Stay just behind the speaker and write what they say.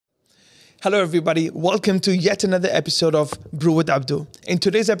Hello, everybody. Welcome to yet another episode of Brew with Abdu. In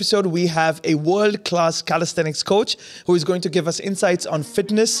today's episode, we have a world-class calisthenics coach who is going to give us insights on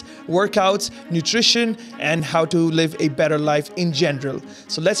fitness, workouts, nutrition, and how to live a better life in general.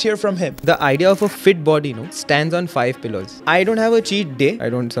 So let's hear from him. The idea of a fit body, stands on 5 pillars. I don't have a cheat day. I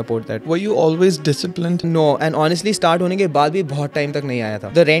don't support that. Were you always disciplined? No, and honestly, start होने के बाद भी बहुत time तक नहीं आया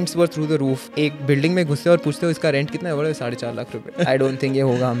था. The rents were through the roof. एक building में घुसते और पूछते हो इसका rent कितना है? बोले 4.5 लाख रुपए. I don't think ये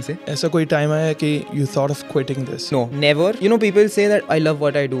होगा हमसे. ऐसा कोई time आया कि you thought of quitting this? No, never. People say that I love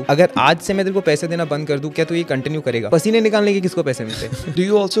what I do. अगर आज से मैं तेरे को पैसे देना बंद कर दूं, क्या तू ये continue करेगा? पसीने निकालने के किसको पैसे मिलते? Do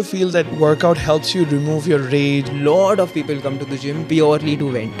you also feel that workout helps you remove your rage? Lot of people come to the gym purely to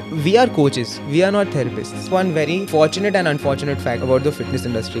vent. We are coaches. We are not therapists. One very fortunate and unfortunate fact about the fitness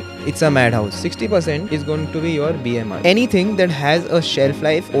industry. It's a madhouse. 60% is going to be your BMI. Anything that has a shelf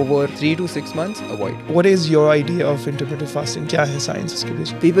life over 3 to 6 months, avoid. What is your idea of intermittent fasting? क्या है science इसके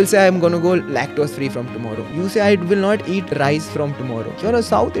पीछे? People say I'm going to go lactose free from tomorrow. You say I will not eat rice from tomorrow. You're a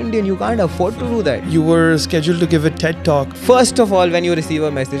South Indian. You can't afford to do that. You were scheduled to give a TED talk. First of all, when you receive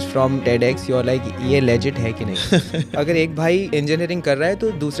a message from TEDx, you're like, ये legit है कि नहीं? अगर एक भाई engineering कर रहा है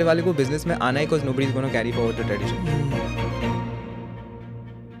तो दूसरे वाले को business में आना है because nobody is going to carry forward the tradition.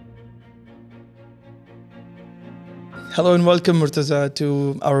 Hello and welcome, Murtaza,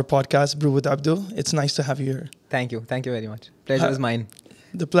 to our podcast, Brew with Abdu. It's nice to have you here. Thank you. Thank you very much. Pleasure is mine.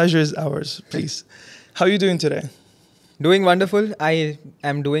 The pleasure is ours, please. How are you doing today? Doing wonderful. I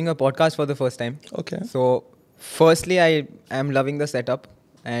am doing a podcast for the first time. Okay. So, firstly, I am loving the setup.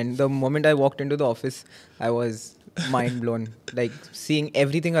 And the moment I walked into the office, I was mind blown. Like, seeing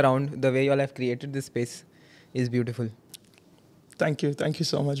everything around, the way you all have created this space is beautiful. Thank you. Thank you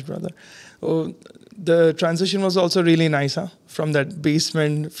so much, brother. Oh, the transition was also really nice, huh? From that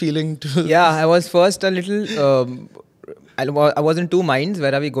basement feeling to... Yeah, I was first a little... I was in two minds,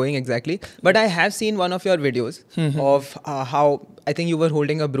 where are we going exactly? But I have seen one of your videos of how I think you were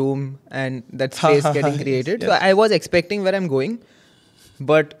holding a broom and that space getting created. Yes. So I was expecting where I'm going.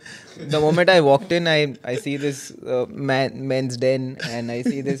 But the moment I walked in, I see this men's den and I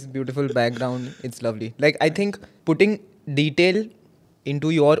see this beautiful background. It's lovely. Like, I think putting detail into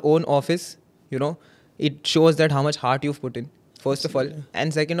your own office, it shows that how much heart you've put in, first of all.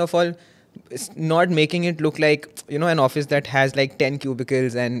 And second of all, not making it look like, an office that has like 10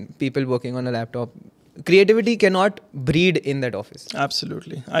 cubicles and people working on a laptop. Creativity cannot breed in that office.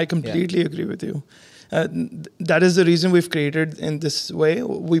 Absolutely. I completely agree with you. That is the reason we've created in this way.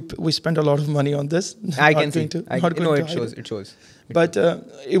 We spent a lot of money on this. I can see. It shows. But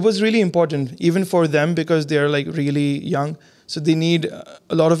it was really important, even for them, because they are like really young. So they need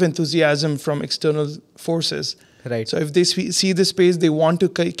a lot of enthusiasm from external forces. Right. So if they see this space, they want to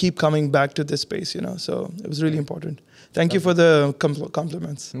keep coming back to this space, So it was really important. Thank you for the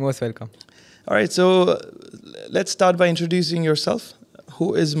compliments. Most welcome. All right. So let's start by introducing yourself.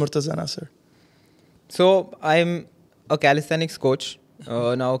 Who is Murtaza Nasir? So I'm a calisthenics coach.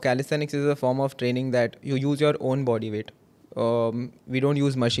 Now calisthenics is a form of training that you use your own body weight. We don't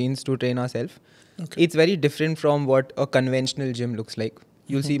use machines to train ourselves. Okay. It's very different from what a conventional gym looks like.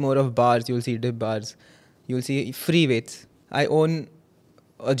 You'll see more of bars, you'll see dip bars, you'll see free weights. I own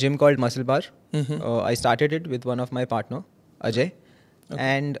a gym called Muscle Bar. I started it with one of my partner, Ajay. Okay.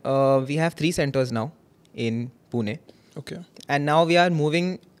 And we have 3 centers now in Pune. Okay. And now we are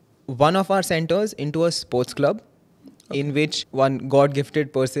moving one of our centers into a sports club, in which one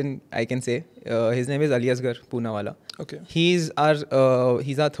God-gifted person, I can say, his name is Aliasgar Poonawala. Okay. He's our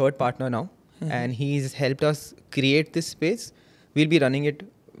 3rd partner now, and he's helped us create this space. We'll be running it,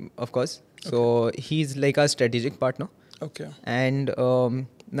 of course. So he's like our strategic partner. Okay. And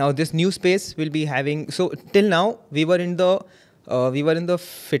now this new space will be having. So till now we were in the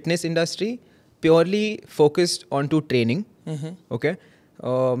fitness industry, purely focused onto training. Okay.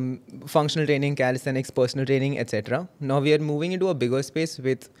 Functional training, calisthenics, personal training, etc. Now we are moving into a bigger space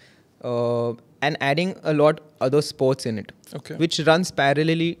with and adding a lot other sports in it, which runs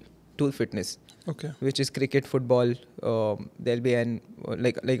parallelly to fitness. Okay. Which is cricket, football. There'll be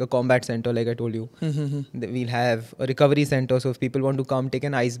like a combat center, like I told you. We'll have a recovery center, so if people want to come, take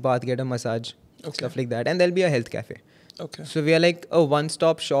an ice bath, get a massage, stuff like that. And there'll be a health cafe. Okay. So we are like a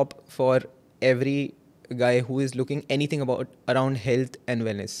one-stop shop for every guy who is looking anything around health and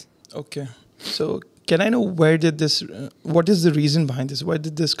wellness. Okay. So can I know what is the reason behind this? Where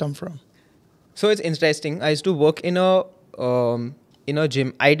did this come from? So it's interesting. I used to work in a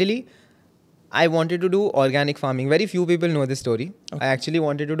gym. Ideally, I wanted to do organic farming. Very few people know this story. Okay. I actually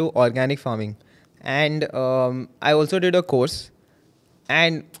wanted to do organic farming. And I also did a course.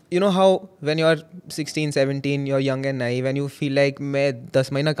 And you know how when you're 16, 17, you're young and naive and you feel like मैं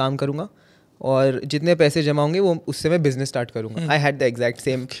 10 महीना काम करूँगा और जितने पैसे जमा होंगे वो उससे मैं बिजनेस स्टार्ट करूँगा. I had the exact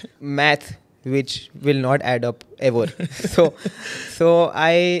same math which will not add up ever. so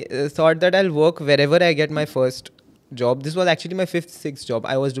I thought that I'll work wherever I get my first job. This was actually my 5th, 6th job.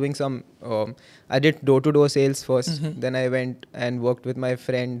 I was doing some I did door-to-door sales first. Then I went and worked with my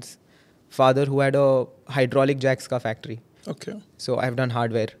friend's father who had a hydraulic jacks ka factory. Okay. So I've done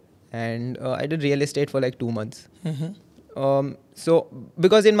hardware and I did real estate for like 2 months. So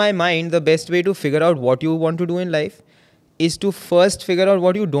because in my mind the best way to figure out what you want to do in life is to first figure out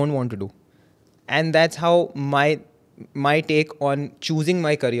what you don't want to do. And that's how my take on choosing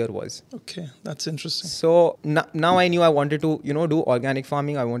my career was. Okay, that's interesting. So now I knew I wanted to, do organic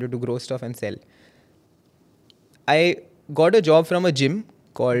farming. I wanted to grow stuff and sell. I got a job from a gym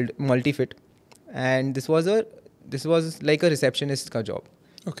called Multifit, and this was like a receptionist ka job.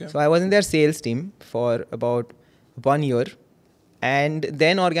 Okay. So I was in their sales team for about 1 year. And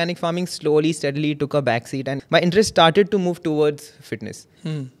then organic farming slowly, steadily took a backseat, and my interest started to move towards fitness.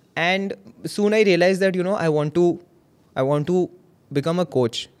 And soon I realized that I want to become a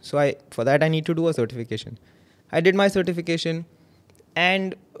coach. So for that I need to do a certification. I did my certification,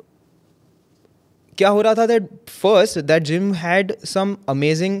 and kya ho raha tha that first that gym had some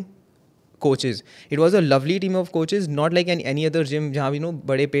amazing coaches. It was a lovely team of coaches, not like any other gym jahan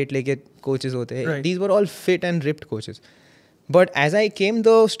bade pet leke coaches hote hain. Right. These were all fit and ripped coaches. But as I came,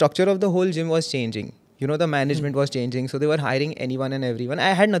 the structure of the whole gym was changing. The management was changing, so they were hiring anyone and everyone.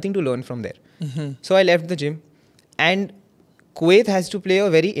 I had nothing to learn from there. So I left the gym. And Kuwait has to play a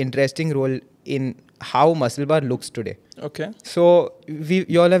very interesting role in how Muscle Bar looks today. Okay. So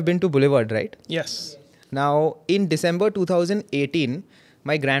you all have been to Boulevard, right? Yes. Now, in December 2018,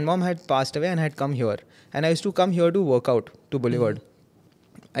 my grandmom had passed away and had come here. And I used to come here to work out to Boulevard.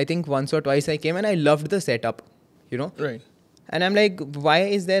 I think once or twice I came and I loved the setup, Right. And I'm like, why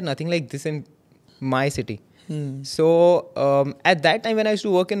is there nothing like this in my city? So at that time when I used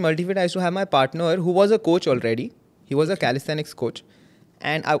to work in Multifit, I used to have my partner who was a coach already. He was a calisthenics coach,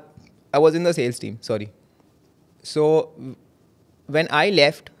 and I was in the sales team. Sorry. So when I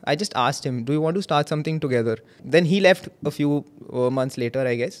left, I just asked him, do you want to start something together? Then he left a few months later,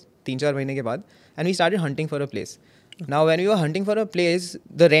 I guess, 3-4 mahine ke baad, and we started hunting for a place. Now when we were hunting for a place,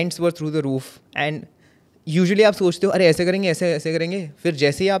 the rents were through the roof, and usually आप सोचते हो अरे ऐसे करेंगे ऐसे करेंगे, फिर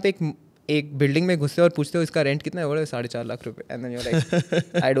जैसे ही आप एक बिल्डिंग में घुसते हो और पूछते हो इसका रेंट कितना है, बोले 4.5 लाख रुपए, and then you are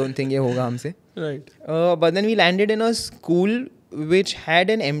like I don't think ये होगा हमसे. Right. But then we landed in a school which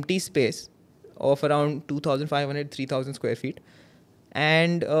had an empty space of around 2,500 3,000 square feet,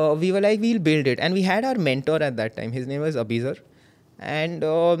 and we were like, we'll build it. And we had our mentor at that time, his name was Abdu, and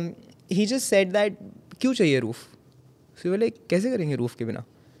he just said that क्यों चाहिए roof? So we were like, कैसे करेंगे roof के बिना?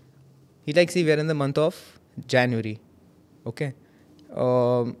 He like, see, we are in the month of January. Okay.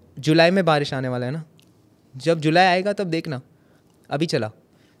 जुलाई में बारिश आने वाला है ना, जब जुलाई आएगा तब देखना, अभी चला.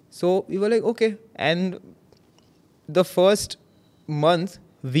 So we were like, okay. And the first month,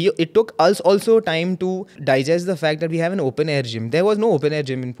 it took us also time to digest the fact that we have an open air gym. There was no open air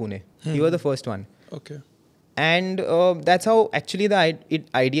gym in Pune. We were the first one. Okay. And that's how actually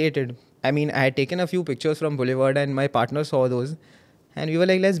it ideated. I mean, I had taken a few pictures from Boulevard and my partner saw those. And we were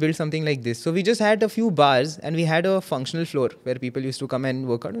like, let's build something like this. So we just had a few bars and we had a functional floor where people used to come and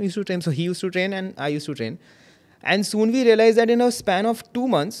work out. We used to train. So he used to train and I used to train. And soon we realized that in a span of 2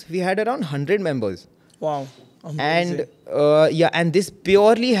 months, we had around 100 members. Wow. Amazing. And and this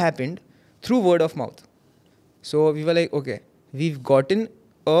purely happened through word of mouth. So we were like, okay, we've gotten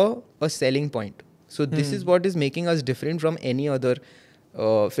a selling point. So this is what is making us different from any other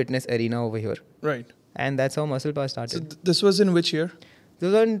fitness arena over here. Right. And that's how Muscle Bar started. So this was in which year?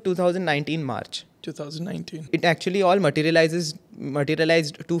 This was in 2019 March. 2019. It actually all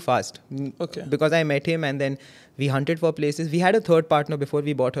materialized too fast. Okay. Because I met him and then we hunted for places. We had a third partner before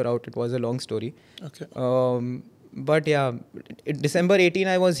we bought her out. It was a long story. Okay. But yeah, December 18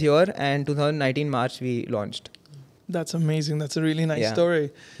 I was here and 2019 March we launched. That's amazing. That's a really nice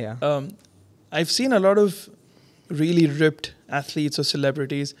story. Yeah. I've seen a lot of really ripped athletes or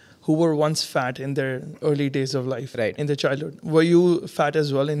celebrities who were once fat in their early days of life, right, in their childhood. Were you fat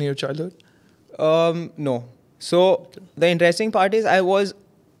as well in your childhood? No. So the interesting part is I was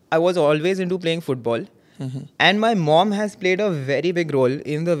always into playing football, and my mom has played a very big role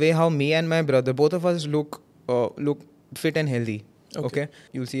in the way how me and my brother, both of us look fit and healthy. Okay.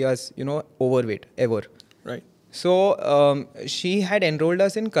 You'll see us, overweight ever. Right. So she had enrolled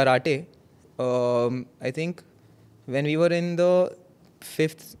us in karate. I think when we were in the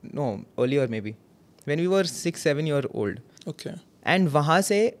earlier maybe, when we were 6-7 year old. Okay. And वहाँ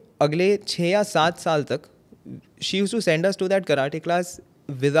से अगले 6 या 7 साल तक she used to send us to that karate class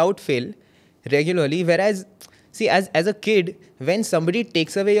without fail regularly. Whereas, see, as a kid, when somebody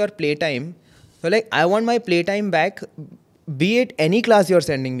takes away your playtime, you're like, I want my playtime back, be it any class you're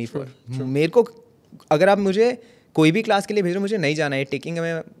sending me for. मेरे को अगर आप मुझे कोई भी class के लिए भेज रहे हो, मुझे नहीं जाना है, taking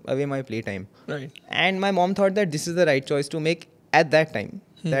away my playtime. Right. And my mom thought that this is the right choice to make at that time,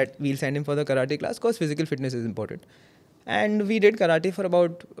 that we'll send him for the karate class because physical fitness is important. And we did karate for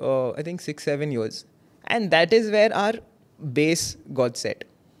about, I think, 6-7 years. And that is where our base got set,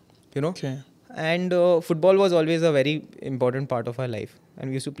 you know. Okay. And football was always a very important part of our life. And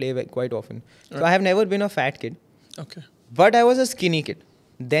we used to play quite often. Right. So I have never been a fat kid. Okay. But I was a skinny kid.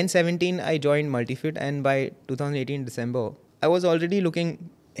 Then 17, I joined Multifit. And by 2018 December, I was already looking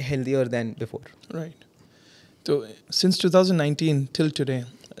healthier than before. Right. So since 2019 till today,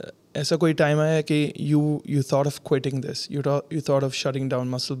 ऐसा कोई time आया कि you thought of quitting this? You thought of shutting down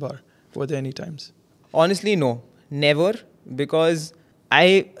Muscle Bar? Were there any times? Honestly, no. Never. Because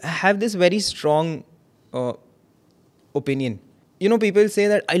I have this very strong opinion. You know, people say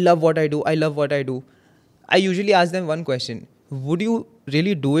that I love what I do. I love what I do. I usually ask them one question. Would you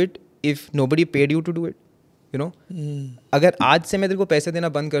really do it if nobody paid you to do it? You know? अगर आज से मैं तेरे को पैसे देना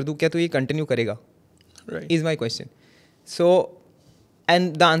बंद कर दूँ, क्या तू ये continue करेगा? Right. Is my question. So,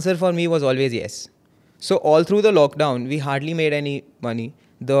 and the answer for me was always yes. So all through the lockdown, we hardly made any money.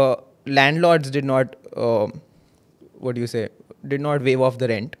 The landlords did not, did not waive off the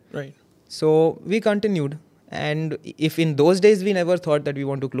rent. Right. So we continued. And if in those days we never thought that we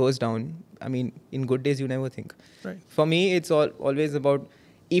want to close down, I mean, in good days you never think. Right. For me, it's always about,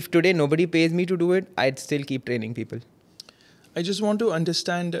 if today nobody pays me to do it, I'd still keep training people. I just want to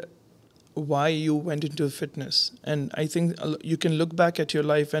understand why you went into fitness. And I think you can look back at your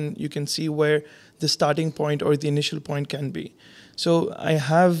life and you can see where the starting point or the initial point can be. So I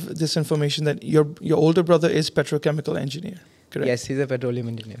have this information that your older brother is petrochemical engineer, correct? Yes, he's a petroleum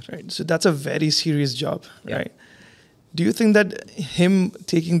engineer. Right. So that's a very serious job, Yeah. right? Do you think that him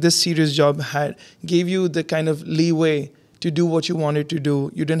taking this serious job gave you the kind of leeway to do what you wanted to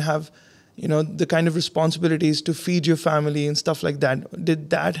do? You didn't have, the kind of responsibilities to feed your family and stuff like that. Did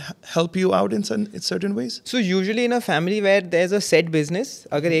that help you out in certain ways? So usually in a family where there's a set business,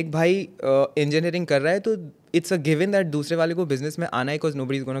 अगर एक भाई engineering कर रहा है, तो it's a given that दूसरे वाले को business में आना है because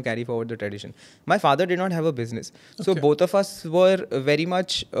nobody is going to carry forward the tradition. My father did not have a business. So both of us were very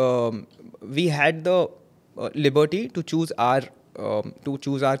much, we had the liberty to choose our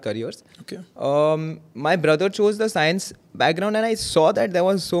careers. Okay. My brother chose the science background, and I saw that there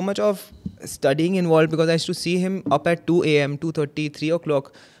was so much of studying involved because I used to see him up at 2 a.m., 2:30, 3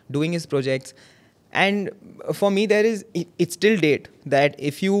 o'clock doing his projects. And for me, it's till date that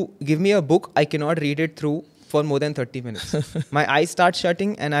if you give me a book, I cannot read it through for more than 30 minutes. My eyes start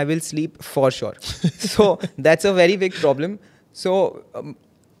shutting and I will sleep for sure. So that's a very big problem. So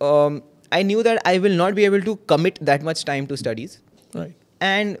I knew that I will not be able to commit that much time to studies. Right.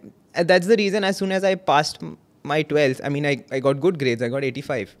 And that's the reason as soon as I passed my 12th, I mean, I got good grades. I got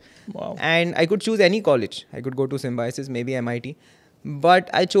 85. Wow. And I could choose any college. I could go to Symbiosis, maybe MIT. But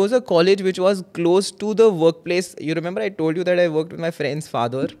I chose a college which was close to the workplace. You remember I told you that I worked with my friend's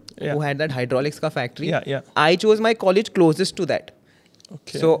father who had that hydraulics ka factory. Yeah. I chose my college closest to that.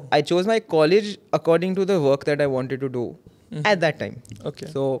 Okay. So I chose my college according to the work that I wanted to do at that time. Okay.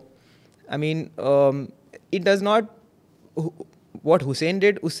 So, I mean, it does not... What Hussein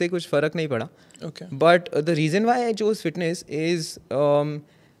did, usse kuch farak nahi pada. Okay. But the reason why I chose fitness is... there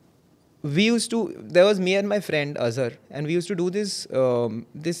was me and my friend Azhar, and we used to do this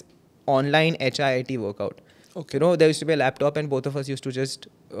online HIIT workout. Okay. There used to be a laptop and both of us used to just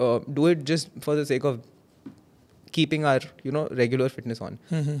do it just for the sake of keeping our, regular fitness on.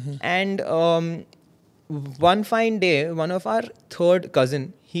 And one fine day, one of our third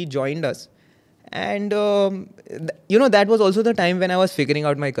cousin, he joined us. And, that was also the time when I was figuring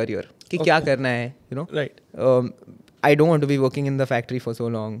out my career. Ki kya karna hai, Right. I don't want to be working in the factory for so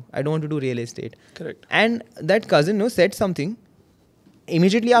long. I don't want to do real estate. Correct. And that cousin said something.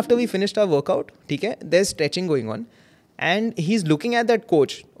 Immediately after we finished our workout, there's stretching going on. And he's looking at that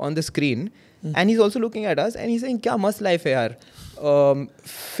coach on the screen. And he's also looking at us. And he's saying, kya mast life hai yaar.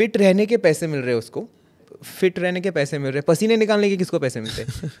 Fit rehne ke paise mil rahe usko. Fit rehne ke paise mil rahe. Pasine nikalne ke kisko paise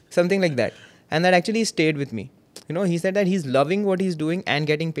milte. Something like that. And that actually stayed with me. He said that he's loving what he's doing and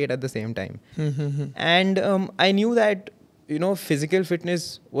getting paid at the same time. And I knew that, physical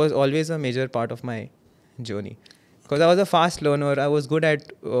fitness was always a major part of my journey. Because I was a fast learner. I was good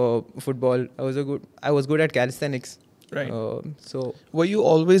at football. I was good at calisthenics. Right. So were you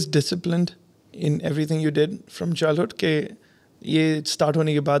always disciplined in everything you did from childhood? Ke ye start hone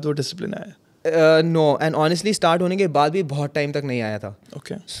ke baad wo discipline aaya? No, and honestly start होने के बाद भी बहुत time तक नहीं आया था.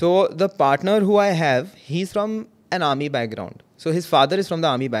 Okay. So the partner who I have, he's from an army background. So his father is from the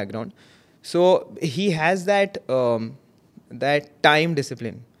army background. So he has that time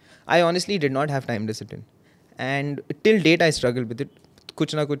discipline. I honestly did not have time discipline, and till date I struggle with it.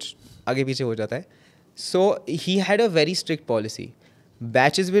 कुछ ना कुछ आगे पीछे हो जाता है. So he had a very strict policy.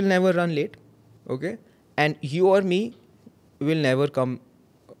 Batches will never run late, okay, and you or me will never come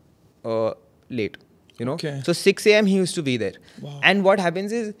late, you know. Okay. So 6 a.m. he used to be there. Wow. And what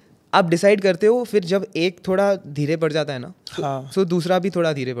happens is आप decide करते हो, फिर जब एक थोड़ा धीरे पड़ जाता है ना, so दूसरा भी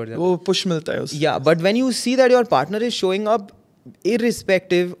थोड़ा धीरे पड़ जाता है. वो पुश मिलता है उससे. Yeah, but when you see that your partner is showing up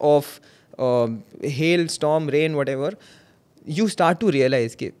irrespective of hail, storm, rain, whatever, you start to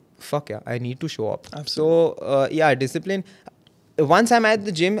realize कि fuck yeah, I need to show up. Absolutely. So yeah, discipline. Once I'm at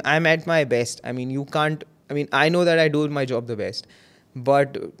the gym, I'm at my best. I mean, you can't. I mean, I know that I do my job the best,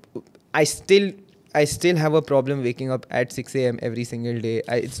 but I still have a problem waking up at 6 a.m. every single day.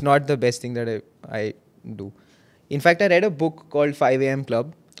 It's not the best thing that I do. In fact, I read a book called 5 a.m.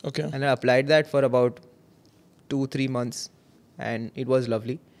 Club. Okay. And I applied that for about 2-3 months, and it was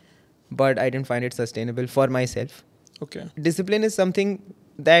lovely, but I didn't find it sustainable for myself. Okay. Discipline is something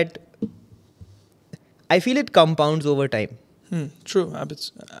that I feel it compounds over time. True.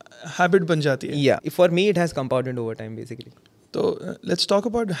 Habit ban jati hai. Yeah. For me, it has compounded over time, basically. So let's talk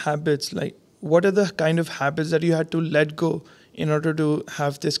about habits. Like, what are the kind of habits that you had to let go in order to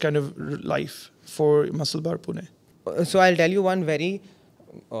have this kind of life for Muscle Bar Pune? So I'll tell you one very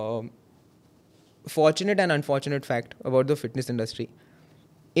fortunate and unfortunate fact about the fitness industry.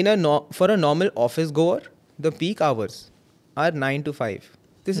 For a normal office goer, the peak hours are 9 to 5.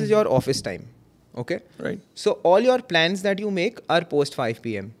 This is your office time. Okay? Right. So all your plans that you make are post 5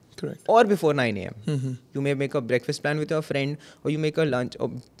 p.m. Correct. Or before 9 a.m. You may make a breakfast plan with your friend, or you make a lunch,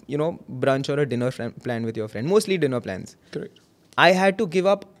 or brunch or a dinner plan with your friend. Mostly dinner plans. Correct. I had to give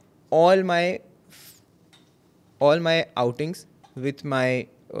up all my outings with my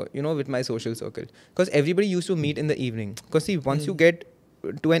with my social circle, because everybody used to meet in the evening. Because see, once you get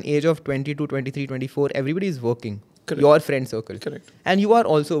to an age of 22, 23, 24, everybody is working. Correct. Your friend circle. Correct. And you are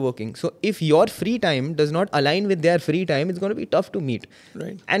also working. So if your free time does not align with their free time, it's going to be tough to meet.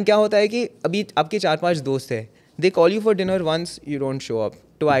 Right. And क्या होता है कि अभी आपके 4-5 दोस्त हैं, they call you for dinner once, you don't show up.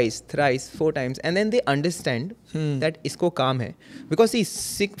 Twice, thrice, 4 times, and then they understand that इसको काम है. Because see,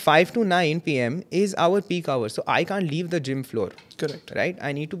 5 to 9 p.m. is our peak hour, so I can't leave the gym floor. Correct. Right?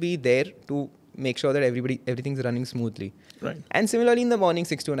 I need to be there to make sure that everything's running smoothly. Right. And similarly in the morning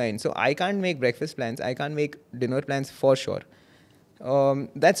 6 to 9. So I can't make breakfast plans. I can't make dinner plans for sure.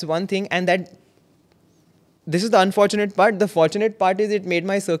 That's one thing. And this is the unfortunate part. The fortunate part is it made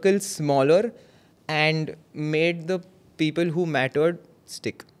my circle smaller and made the people who mattered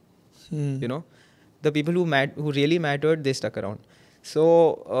stick. The people who really mattered, they stuck around.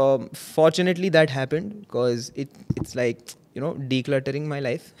 So fortunately that happened, because it's like decluttering my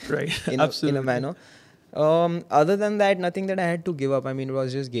life. Right. Absolutely. In a manner. Other than that, nothing that I had to give up. I mean, it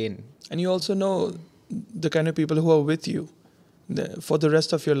was just gain. And you also know the kind of people who are with you for the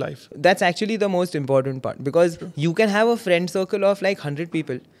rest of your life. That's actually the most important part, because you can have a friend circle of like 100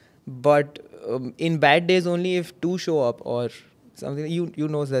 people, but in bad days only if 2 show up or something, you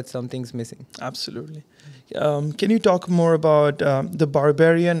know that something's missing. Absolutely. Can you talk more about the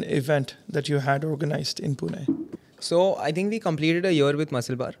Barbarian event that you had organized in Pune? So I think we completed a year with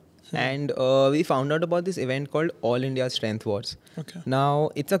Muscle Bar. And we found out about this event called All India Strength Wars. Okay. Now,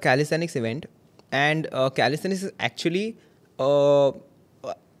 it's a calisthenics event, and calisthenics is actually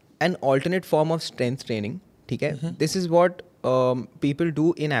an alternate form of strength training. Okay? This is what people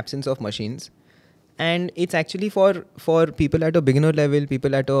do in absence of machines, and it's actually for people at a beginner level,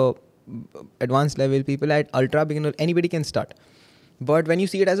 people at a advanced level, people at ultra beginner. Anybody can start. But when you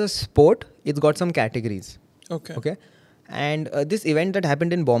see it as a sport, it's got some categories. Okay. And this event that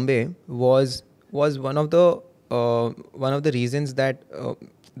happened in Bombay was one of the reasons that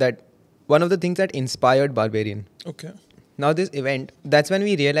one of the things that inspired Barbarian. Okay. Now this event, that's when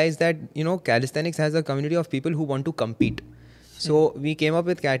we realized that calisthenics has a community of people who want to compete. So we came up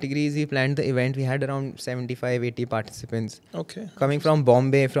with categories. We planned the event. We had around 75-80 participants. Okay. Coming from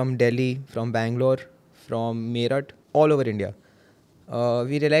Bombay, from Delhi, from Bangalore, from Meerut, all over India.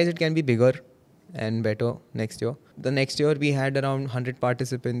 We realized it can be bigger and better next year. The next year we had around 100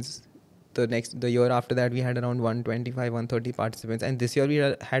 participants. The year after that we had around 125, 130 participants, and this year we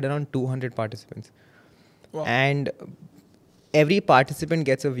had around 200 participants. Wow. And every participant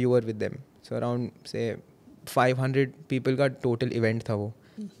gets a viewer with them. So around say 500 people got total event tha wo.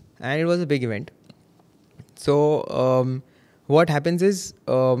 And it was a big event. So what happens is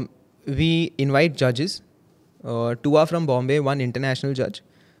we invite judges. Two are from Bombay, one international judge,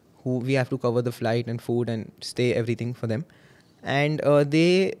 who we have to cover the flight and food and stay, everything for them. And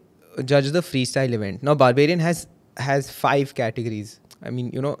they judge the freestyle event. Now, Barbarian has 5 categories. I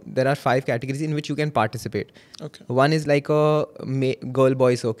mean, there are 5 categories in which you can participate. Okay. One is like a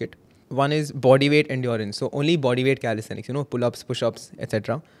girl-boy circuit. One is bodyweight endurance. So only bodyweight calisthenics, pull-ups, push-ups,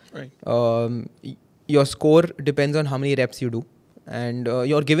 etc. Right. Your score depends on how many reps you do. And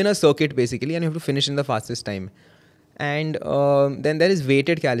you're given a circuit basically, and you have to finish in the fastest time. And then there is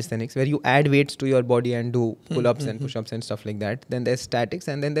weighted calisthenics, where you add weights to your body and do pull-ups and push-ups and stuff like that. Then there's statics,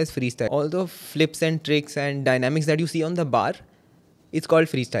 and then there's freestyle. All the flips and tricks and dynamics that you see on the bar, it's called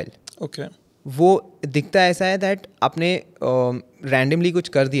freestyle. Okay. वो दिखता ऐसा है that आपने randomly कुछ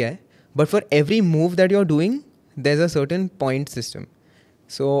कर दिया है, but for every move that you're doing, there's a certain point system.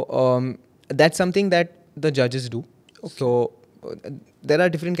 So that's something that the judges do. Okay. So there are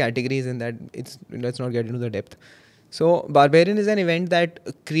different categories in that. Let's not get into the depth. So Barbarian is an event that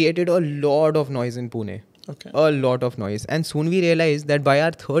created a lot of noise in Pune. Okay. A lot of noise. And soon we realized that by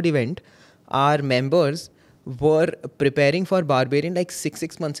our 3rd event, our members were preparing for Barbarian like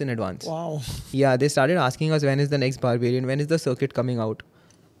 6 months in advance. Wow. Yeah, they started asking us, when is the next Barbarian? When is the circuit coming out?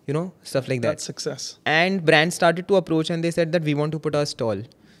 Stuff like that. That's success. And brands started to approach, and they said that we want to put our stall.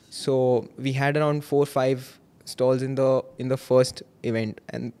 So we had around 4 or 5 stalls in the first event,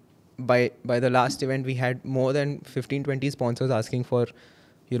 and by the last event we had more than 15-20 sponsors asking for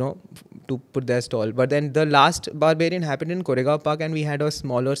to put their stall. But then the last Barbarian happened in Koregaon Park, and we had a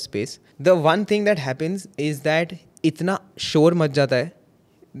smaller space. The one thing that happens is that itna shor mach jata hai.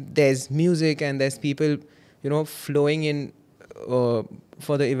 There's music and there's people flowing in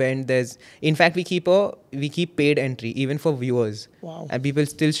for the event. In fact, we keep paid entry even for viewers. Wow. And people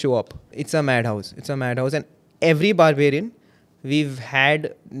still show up. It's a madhouse. And every Barbarian, we've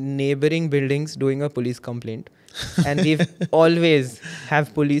had neighboring buildings doing a police complaint. And we've always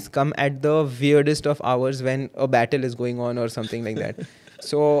have police come at the weirdest of hours when a battle is going on or something like that.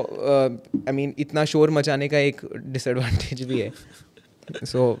 So, I mean, itna shor machane ka ek disadvantage bhi hai.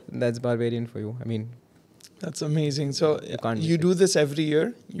 So that's Barbarian for you. I mean, that's amazing. So you do this every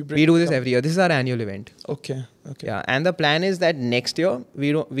year? We do this every year. This is our annual event. Okay. Yeah, and the plan is that next year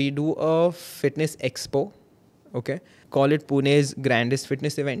we do a fitness expo. Okay, call it Pune's grandest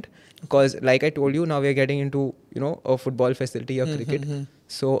fitness event, because like I told you, now we are getting into a football facility or cricket.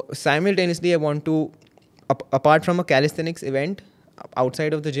 So simultaneously, I want to, apart from a calisthenics event,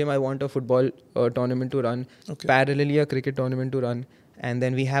 outside of the gym, I want a football tournament to run. Okay. Parallelly, a cricket tournament to run. And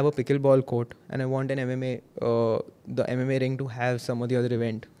then we have a pickleball court, and I want an MMA, the MMA ring to have some of the other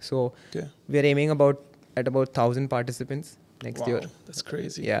event. So we are aiming at about 1,000 participants next year. That's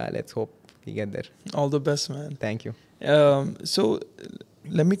crazy. Yeah, let's hope we get there. All the best, man. Thank you. So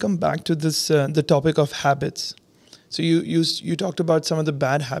let me come back to this, the topic of habits. So you talked about some of the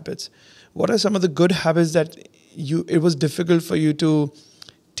bad habits. What are some of the good habits that it was difficult for you to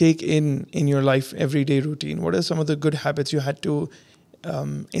take in your life, everyday routine? What are some of the good habits you had to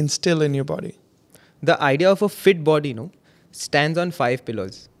instill in your body? The idea of a fit body, stands on 5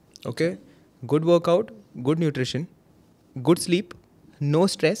 pillars. Okay? Good workout, good nutrition, good sleep, no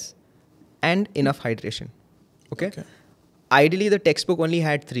stress, and enough hydration. Okay? Ideally, the textbook only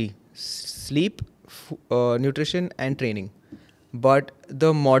had 3: sleep, nutrition, and training. But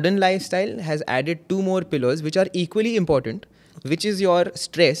the modern lifestyle has added 2 more pillars, which are equally important, which is your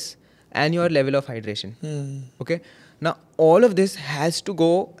stress and your level of hydration. Okay? Now, all of this has to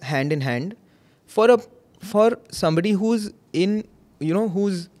go hand in hand for somebody who's in,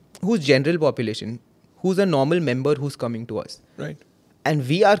 who's general population, who's a normal member who's coming to us. Right. And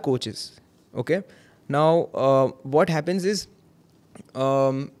we are coaches. Okay. Now, what happens is,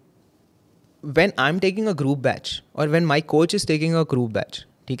 when I'm taking a group batch, or when my coach is taking a group batch,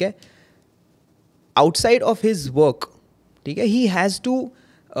 okay, outside of his work, okay, he has to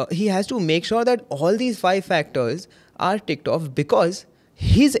make sure that all these 5 factors are ticked off, because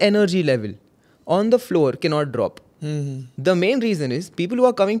his energy level on the floor cannot drop. The main reason is, people who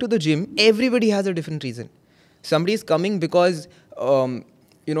are coming to the gym, everybody has a different reason. Somebody is coming because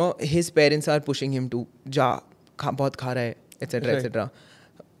his parents are pushing him to bahut kha raha hai, etc. etc.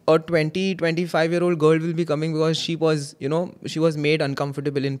 A 20-25-year-old girl will be coming because she was made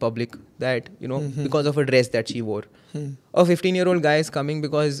uncomfortable in public, that because of a dress that she wore. A 15-year-old guy is coming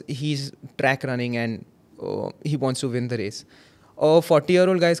because he's track running and he wants to win the race. A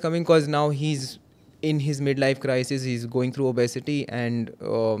 40-year-old guy is coming because now he's in his midlife crisis, he's going through obesity, and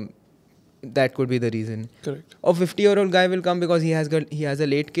that could be the reason. Correct. A 50-year-old guy will come because he has a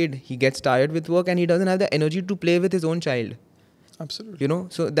late kid, he gets tired with work, and he doesn't have the energy to play with his own child. Absolutely.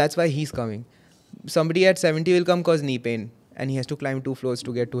 So that's why he's coming. Somebody at 70 will come cause knee pain and he has to climb 2 floors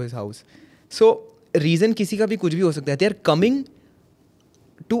to get to his house. So reason किसी का भी कुछ भी हो सकता है. They are coming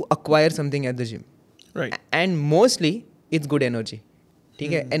to acquire something at the gym. Right. And mostly it's good energy.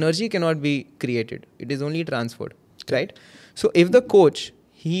 ठीक है? Energy cannot be created. It is only transferred. Right? So if the coach,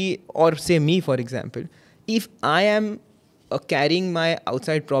 or say me for example, if I am carrying my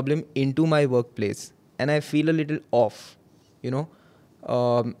outside problem into my workplace and I feel a little off,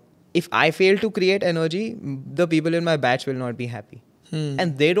 if I fail to create energy, the people in my batch will not be happy.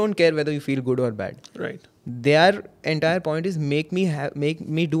 And they don't care whether you feel good or bad. Right. Their entire point is make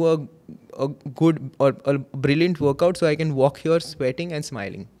me do a good or a brilliant workout so I can walk here sweating and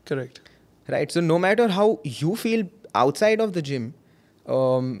smiling. Correct. Right. So no matter how you feel outside of the gym,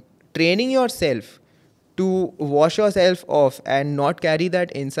 training yourself to wash yourself off and not carry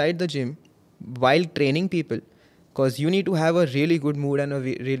that inside the gym while training people, because you need to have a really good mood and a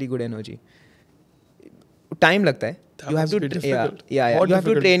really good energy. Time lagta hai. You have to you have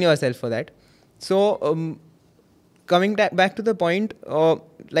to train yourself for that. So coming back to the point,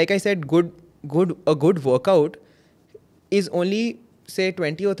 like I said, a good workout is only say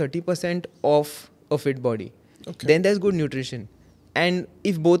 20 or 30% of a fit body. Okay. Then there's good nutrition. And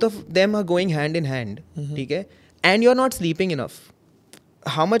if both of them are going hand in hand, okay, and you're not sleeping enough,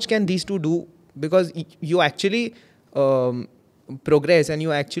 how much can these two do? Because you actually progress and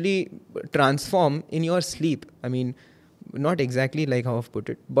you actually transform in your sleep. I mean, not exactly like how I've put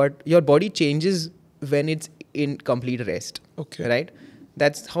it, but your body changes when it's in complete rest. Okay. Right?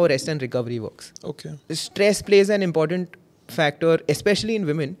 That's how rest and recovery works. Okay. Stress plays an important factor, especially in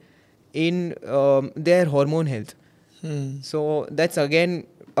women, in their hormone health. So that's again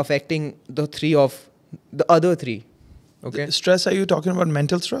affecting the other three. Okay. The stress, are you talking about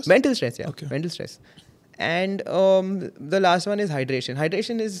mental stress? Mental stress, yeah. Okay. Mental stress. And the last one is hydration.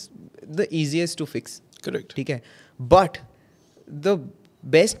 Hydration is the easiest to fix. Correct. Okay. But the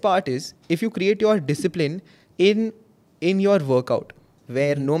best part is if you create your discipline in your workout,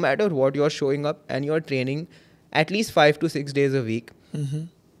 where no matter what you're showing up and you're training at least 5 to 6 days a week,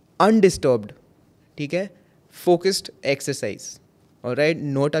 undisturbed, okay, focused exercise. All right,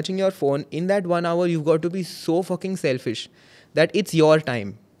 no touching your phone. In that 1 hour, you've got to be so fucking selfish that it's your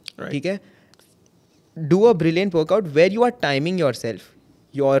time. Right. Okay? Do a brilliant workout where you are timing yourself.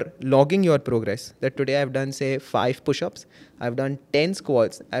 You're logging your progress. That today I've done say 5 push-ups, I've done 10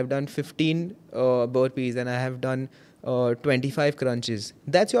 squats, I've done 15 burpees, and I have done 25 crunches.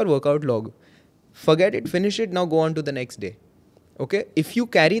 That's your workout log. Forget it, finish it, now go on to the next day. Okay? If you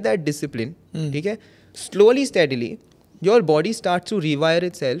carry that discipline, okay, slowly, steadily, your body starts to rewire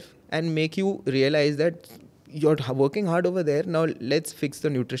itself and make you realize that you're working hard over there. Now let's fix the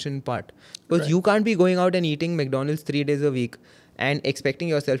nutrition part. Because you can't be going out and eating McDonald's 3 days a week and expecting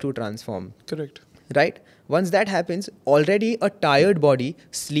yourself to transform. Correct. Right? Once that happens, already a tired body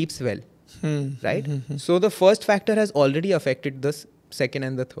sleeps well. Right? So the first factor has already affected the second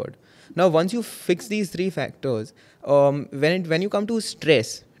and the third. Now once you fix these 3 factors, when you come to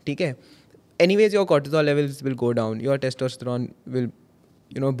stress, okay, anyways your cortisol levels will go down, your testosterone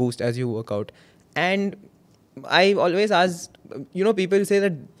will boost as you work out. And I always ask, people say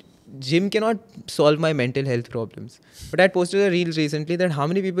that gym cannot solve my mental health problems, but I posted a reel recently that how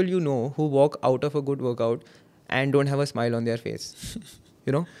many people who walk out of a good workout and don't have a smile on their face.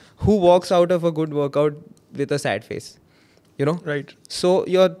 Who walks out of a good workout with a sad face. Right. So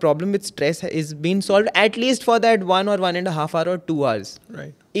your problem with stress is being solved at least for that 1 or 1.5 hour or 2 hours.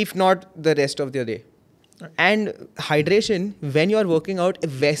 Right. If not the rest of the day. Right. And hydration, when you are working out,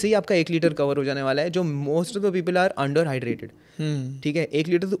 वैसे ही आपका 1 litre cover हो जाने वाला है, जो most of the people are underhydrated. ठीक है, 1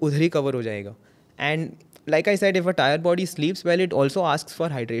 litre तो उधर ही कवर हो जाएगा. And like I said, if a tired body sleeps well, it also asks for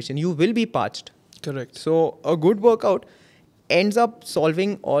hydration. You will be parched. Correct. So a good workout ends up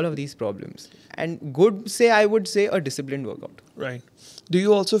solving all of these problems. And I would say a disciplined workout. Right. Do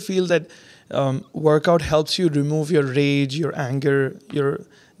you also feel that workout helps you remove your rage, your anger,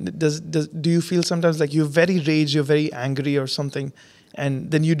 do you feel sometimes like you're very rage, you're very angry or something,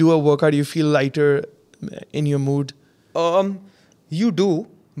 and then you do a workout, you feel lighter in your mood? You do,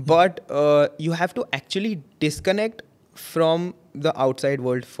 but you have to actually disconnect from the outside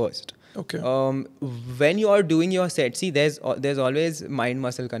world first. Okay. When you are doing your set, see, there's always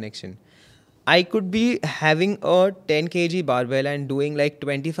mind-muscle connection. I could be having a 10 kg barbell and doing like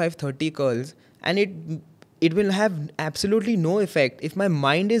 25-30 curls, and it will have absolutely no effect if my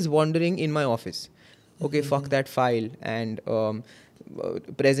mind is wandering in my office. Okay, fuck that file and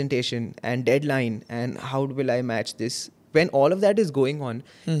presentation and deadline and how will I match this? When all of that is going on,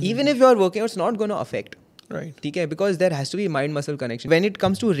 even if you are working out, it's not going to affect. Right. Okay, because there has to be mind-muscle connection. When it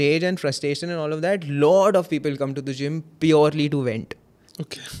comes to rage and frustration and all of that, lot of people come to the gym purely to vent.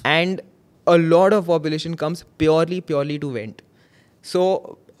 Okay. And a lot of population comes purely to vent.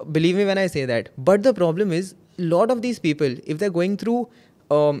 So believe me when I say that. But the problem is, lot of these people, if they're going through,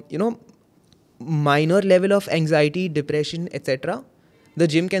 minor level of anxiety, depression, etc., the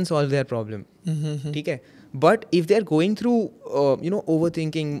gym can solve their problem. Okay? But if they're going through,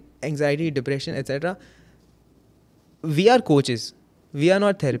 overthinking, anxiety, depression, etc., we are coaches. We are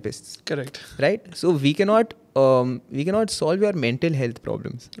not therapists. Correct. Right? So we cannot solve your mental health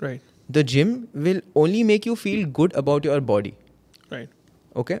problems. Right. The gym will only make you feel good about your body. Right.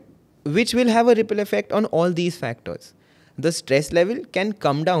 Okay? Which will have a ripple effect on all these factors. The stress level can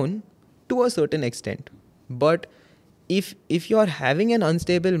come down to a certain extent. But if you're having an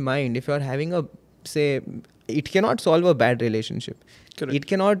unstable mind, if you're having it cannot solve a bad relationship. Correct. It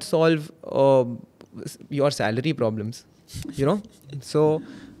cannot solve your salary problems. So,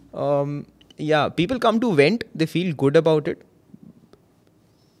 people come to vent, they feel good about it.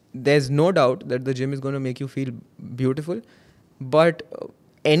 There's no doubt that the gym is going to make you feel beautiful. But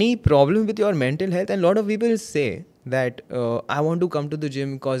any problem with your mental health, and a lot of people say that I want to come to the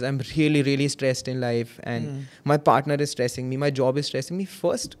gym because I'm really, really stressed in life and my partner is stressing me, my job is stressing me.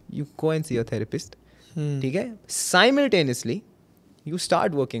 First, you go and see a therapist. Okay? Simultaneously, you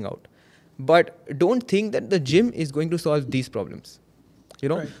start working out. But don't think that the gym is going to solve these problems.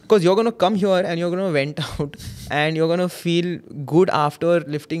 Because you're going to come here and you're going to vent out and you're going to feel good after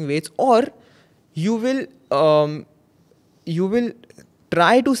lifting weights, or you will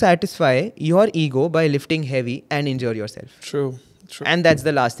try to satisfy your ego by lifting heavy and injure yourself. True. And that's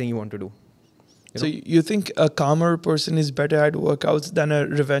the last thing you want to do. So you think a calmer person is better at workouts than a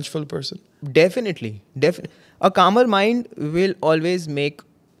revengeful person? Definitely. A calmer mind will always make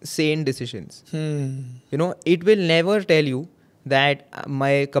sane decisions. It will never tell you that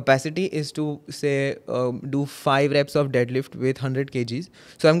my capacity is to say do 5 reps of deadlift with 100 kgs.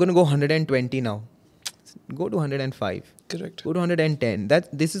 So I'm going to go 120 now. Go to 105. Correct. Go to 110.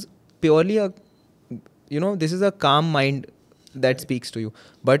 This is purely this is a calm mind that speaks to you.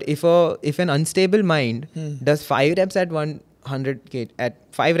 But if an unstable mind does 5 reps at 100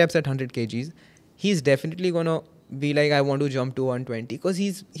 kgs, he's definitely gonna be like, I want to jump to 120, because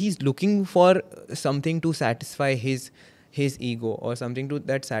he's looking for something to satisfy his ego, or something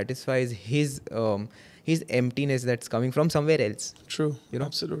that satisfies his emptiness that's coming from somewhere else. True.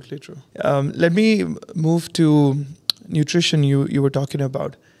 Absolutely true. Let me move to nutrition you were talking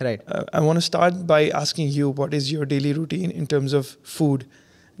about. Right. I want to start by asking you, what is your daily routine in terms of food?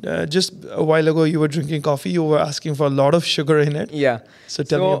 Just a while ago, you were drinking coffee. You were asking for a lot of sugar in it. Yeah. So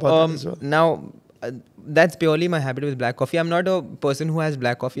tell me about that as well. Now, that's purely my habit with black coffee. I'm not a person who has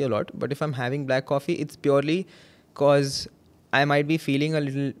black coffee a lot, but if I'm having black coffee, it's purely because I might be feeling a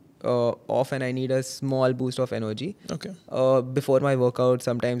little off and I need a small boost of energy. Okay. Before my workout,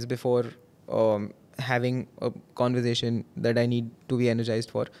 sometimes before having a conversation that I need to be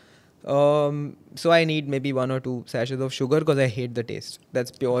energized for. So I need maybe 1 or 2 sachets of sugar because I hate the taste. That's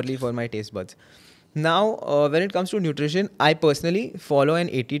purely for my taste buds. Now, when it comes to nutrition, I personally follow an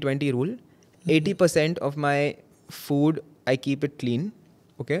 80-20 rule. 80% of my food, I keep it clean.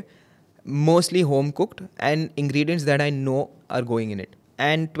 Okay. Mostly home cooked and ingredients that I know are going in it.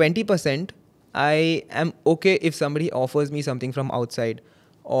 And 20%, I am okay if somebody offers me something from outside,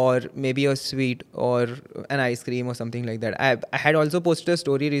 or maybe a sweet or an ice cream or something like that. I had also posted a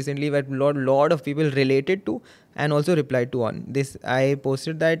story recently where a lot of people related to and also replied to on this. I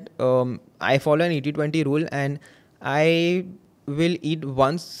posted that I follow an 80-20 rule, and I will eat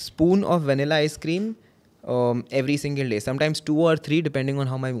 1 spoon of vanilla ice cream every single day, sometimes 2 or 3 depending on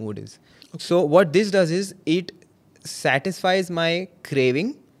how my mood is. Okay. So what this does is it satisfies my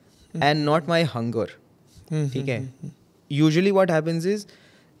craving and not my hunger. Okay. Usually what happens is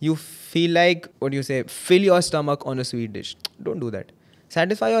you feel like, fill your stomach on a sweet dish. Don't do that.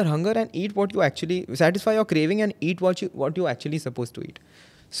 Satisfy your hunger and eat satisfy your craving and eat what you actually supposed to eat.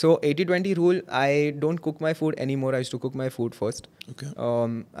 So 80-20 rule, I don't cook my food anymore. I used to cook my food first.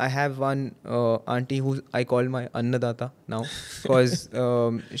 Okay. I have one auntie who I call my Annadata now, because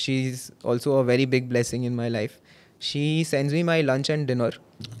she's also a very big blessing in my life. She sends me my lunch and dinner,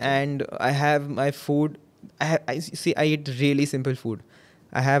 and I have my food. I eat really simple food.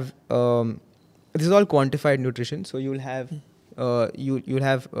 I have this is all quantified nutrition. So you'll have you'll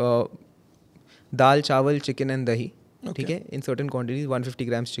have dal, chawal, chicken, and dahi. Okay. In certain quantities, 150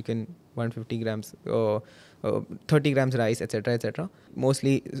 grams chicken, 150 grams, 30 grams rice, etc., etc.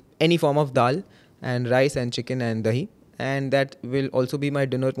 Mostly any form of dal and rice and chicken and dahi. and that will also be my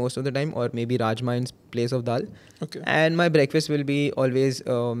dinner most of the time, or maybe rajma in place of dal. Okay. And my breakfast will be always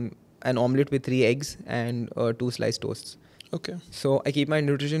an omelette with 3 eggs and 2 sliced toasts. Okay. So I keep my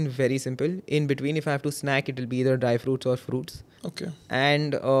nutrition very simple. In between, if I have to snack, it will be either dry fruits or fruits. Okay.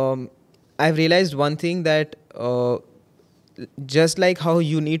 And I've realized one thing, that just like how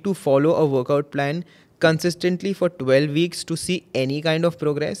you need to follow a workout plan consistently for 12 weeks to see any kind of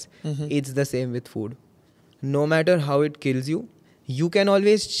progress, it's the same with food. No matter how it kills you, you can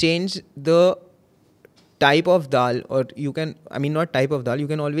always change the type of dal, or you can, not type of dal, you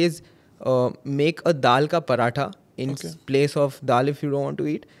can always make a dal ka paratha in place of dal if you don't want to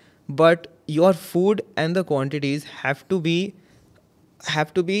eat. But your food and the quantities have to be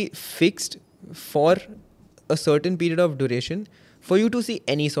fixed for a certain period of duration for you to see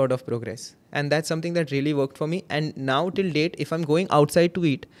any sort of progress. And that's something that really worked for me. And now till date, if I'm going outside to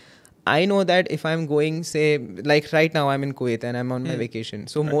eat, I know that if I'm going, say, like right now I'm in Kuwait and I'm on my vacation.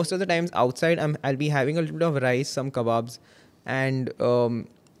 So most of the times outside, I'll be having a little bit of rice, some kebabs, and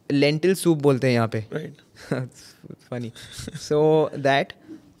lentil soup bolte hain yahan pe. Right. It's funny. So that,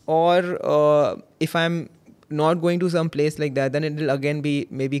 or if I'm not going to some place like that, then it will again be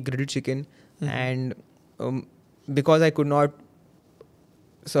maybe grilled chicken. And because I could not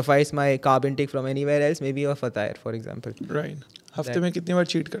suffice my carb intake from anywhere else, maybe a fatair, for example. Right. हफ्ते में कितनी बार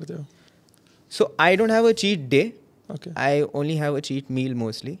cheat करते हो? So I don't have a cheat day. Okay. I only have a cheat meal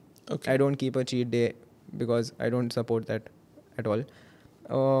mostly. Okay. I don't keep a cheat day because I don't support that at all.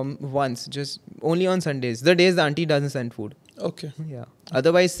 Once, just only on Sundays. The days the auntie doesn't send food. Okay. Yeah.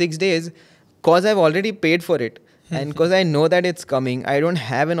 Otherwise, 6 days, cause I've already paid for it, and cause I know that it's coming, I don't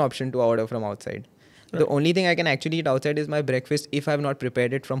have an option to order from outside. Right. The only thing I can actually eat outside is my breakfast if I've not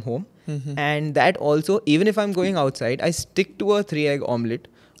prepared it from home. And that also, even if I'm going outside, I stick to a 3-egg omelette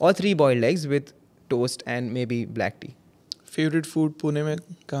or 3 boiled eggs with toast and maybe black tea. Favorite food Pune में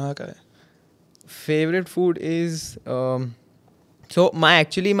कहाँ का है? Favorite food is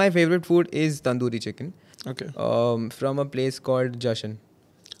my favorite food is tandoori chicken. Okay. From a place called Jashan.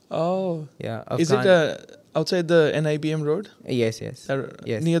 Oh. Yeah. Is it outside the NIBM road? Yes. Yes.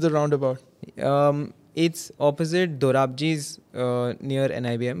 Near the roundabout. It's opposite Dorabji's near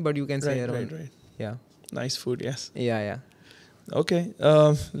NIBM, but you can say around. Right. Yeah. Nice food, yes. Yeah. Okay.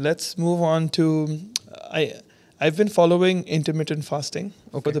 Let's move on to. I've been following intermittent fasting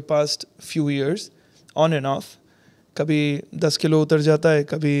for the past few years, on and off. कभी 10 kilo उतर जाता है,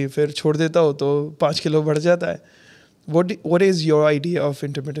 कभी फिर छोड़ देता हो तो 5 किलो बढ़ जाता है. What is your idea of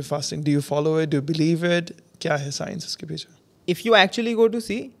intermittent fasting? Do you follow it? Do you believe it? क्या है science उसके पीछे? If you actually go to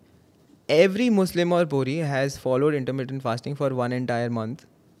see, every Muslim or Puri has followed intermittent fasting for one entire month,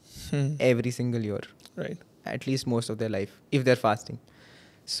 every single year. Right. At least most of their life, if they're fasting.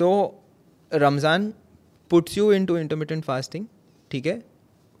 So, Ramzan puts you into intermittent fasting, ठीक है?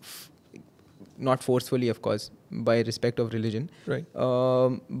 Not forcefully, of course, by respect of religion. Right.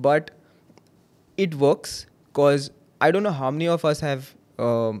 But it works because I don't know how many of us have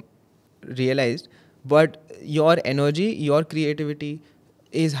realized, but your energy, your creativity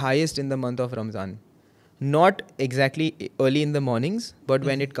is highest in the month of Ramzan. Not exactly early in the mornings, but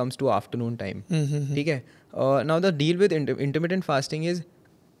when it comes to afternoon time. Okay? Now the deal with intermittent fasting is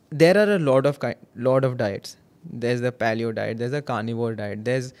there are a lot of diets. There's the paleo diet, there's a carnivore diet,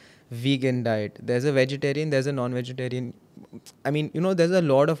 there's vegan diet, there's a vegetarian, there's a non-vegetarian. There's a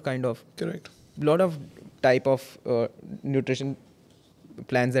lot of correct. Lot of type of nutrition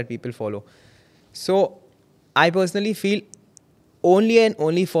plans that people follow. So I personally feel only and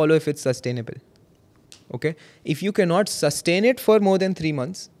only follow if it's sustainable. Okay, if you cannot sustain it for more than 3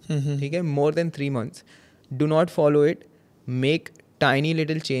 months, okay, more than 3 months, do not follow it. Make tiny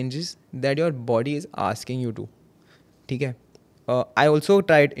little changes that your body is asking you to. Okay. I also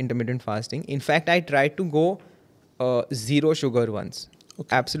tried intermittent fasting. In fact, I tried to go 0 sugar once.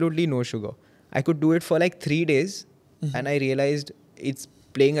 Okay. Absolutely no sugar. I could do it for like 3 days, and I realized it's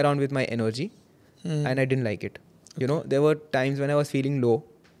playing around with my energy, and I didn't like it. Okay. You know, there were times when I was feeling low,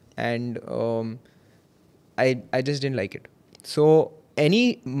 and I just didn't like it. So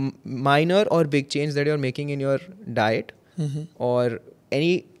any minor or big change that you're making in your diet, or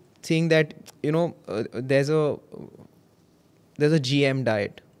anything that, there's a GM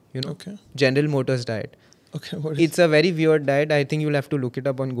diet, Okay. General Motors diet. Okay, what is It's a very weird diet. I think you'll have to look it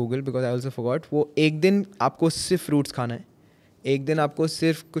up on Google because I also forgot. वो एक दिन आपको सिर्फ fruits खाना है, एक दिन आपको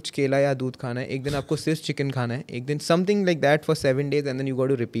सिर्फ कुछ केला या दूध खाना है, एक दिन आपको सिर्फ chicken खाना है, एक दिन something like that for 7 days, and then you got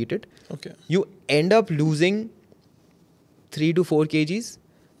to repeat it. Okay. You end up losing 3 to 4 kgs.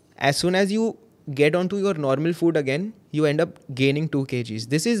 As soon as you get onto your normal food again, you end up gaining 2 kgs.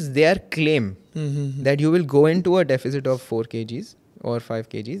 This is their claim that you will go into a deficit of 4 kgs or 5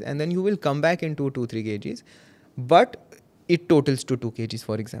 kgs and then you will come back into 2-3 kgs. But it totals to 2 kgs,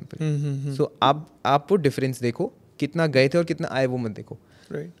 for example. So, आप वो difference देखो, कितना गए थे और कितना आए वो मत देखो.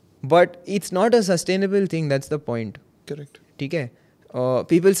 Right. But it's not a sustainable thing. That's the point. Correct. ठीक है.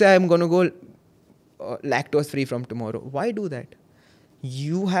 People say I'm going to go lactose free from tomorrow. Why do that?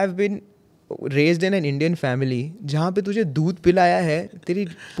 You have been raised in an Indian family जहाँ पे तुझे दूध पिलाया है तेरी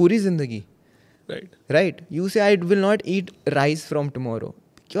पूरी जिंदगी. Right. You say I will not eat rice from tomorrow.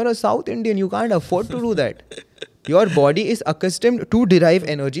 You're a South Indian. You can't afford to do that. Your body is accustomed to derive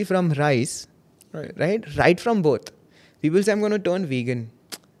energy from rice. Right from birth. People say I'm going to turn vegan.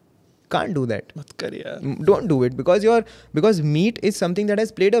 Can't do that. Don't do it because meat is something that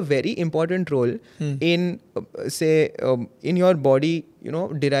has played a very important role in in your body,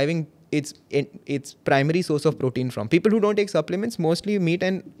 deriving its primary source of protein from. People who don't take supplements, mostly meat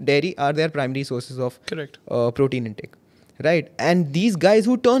and dairy are their primary sources of protein intake. Right? And these guys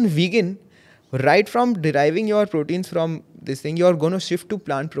who turn vegan, right from deriving your proteins from this thing, you're going to shift to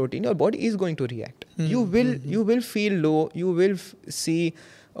plant protein. Your body is going to react. You will feel low. You will see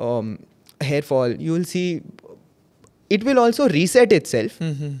hair fall. You will see. It will also reset itself.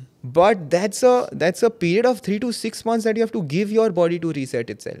 But that's a period of 3 to 6 months that you have to give your body to reset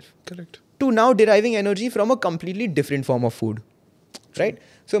itself. Correct. To now deriving energy from a completely different form of food. Right?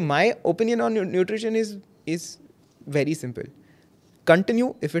 So my opinion on nutrition is very simple.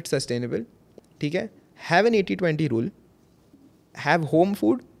 Continue if it's sustainable. ठीक है? Have an 80-20 rule. Have home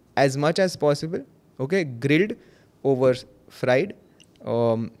food as much as possible. Okay? Grilled over fried.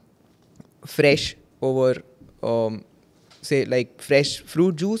 Fresh over say like fresh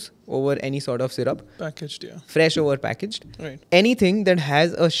fruit juice over any sort of syrup. Packaged, yeah. Fresh over packaged. Right. Anything that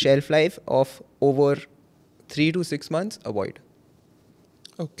has a shelf life of over 3 to 6 months, avoid.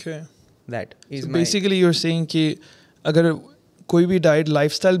 Okay. That is so basically you're saying कि अगर कोई भी diet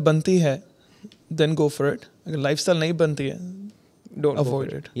lifestyle बनती है, then go for it. अगर lifestyle नहीं बनती है, don't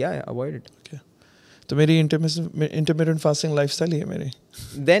avoid it. Yeah, avoid it. Okay. तो मेरी intermittent fasting lifestyle ही है मेरी.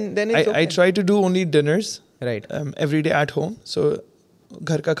 Then it's okay. I try to do only dinners. Right. Every day at home. So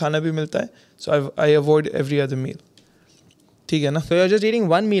घर का खाना भी मिलता है. So I avoid every other meal. ठीक है ना? So you're just eating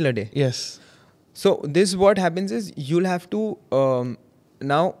one meal a day. Yes. So this what happens is you'll have to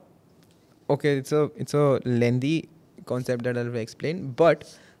now. Okay, it's a lengthy concept that I'll explain, but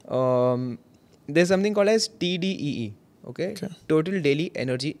there's something called as TDEE. Okay. Total daily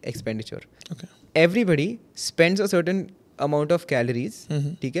energy expenditure. Okay. Everybody spends a certain amount of calories.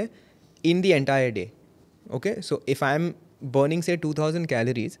 Okay, in the entire day. Okay, so if I'm burning say 2000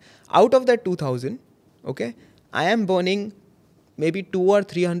 calories, out of that 2000, okay, I am burning maybe 200 or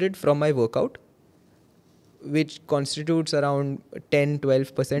 300 from my workout, which constitutes around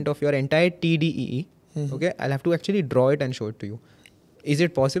 10-12% of your entire TDEE. Okay, I'll have to actually draw it and show it to you. Is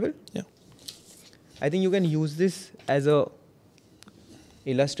it possible? Yeah. I think you can use this as a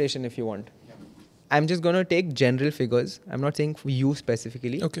illustration if you want. I'm just going to take general figures. I'm not saying for you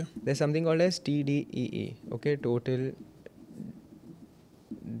specifically. Okay. There's something called as TDEE. Okay. Total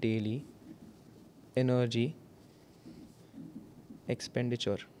daily energy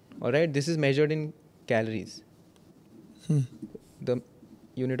expenditure. Alright. This is measured in calories. The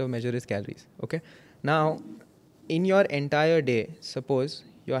unit of measure is calories. Okay. Now, in your entire day, suppose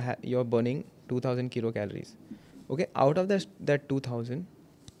you're burning 2000 kilocalories. Okay. Out of that 2000,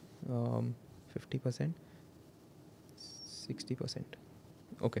 50%, 60%.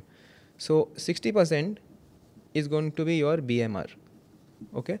 Okay. So 60% is going to be your BMR.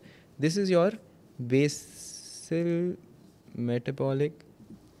 Okay. This is your basal metabolic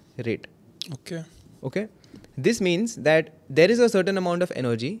rate. Okay. Okay. This means that there is a certain amount of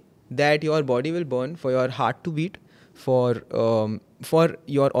energy that your body will burn for your heart to beat, for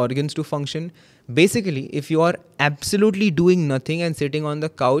your organs to function. Basically, if you are absolutely doing nothing and sitting on the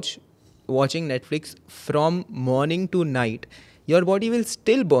couch watching Netflix from morning to night, your body will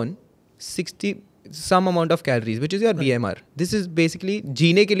still burn some amount of calories, which is your BMR. This is basically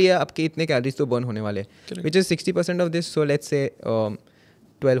जीने के लिए आपके इतने calories तो burn होने वाले, which is 60% of this. So let's say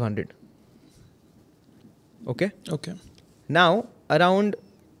 1200. Okay. Okay. Now around,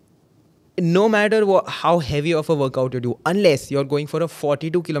 no matter how heavy of a workout you do, unless you're going for a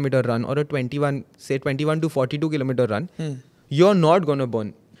 42 kilometer run or a 21 to 42 kilometer run, you're not gonna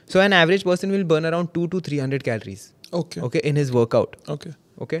burn. So an average person will burn around 200 to 300 calories. Okay. Okay, in his workout. Okay.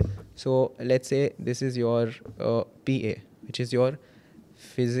 Okay. So let's say this is your PA, which is your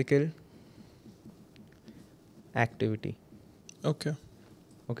physical activity. Okay.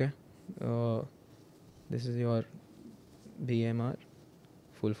 Okay. This is your BMR,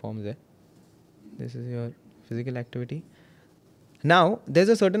 full form there. This is your physical activity. Now, there's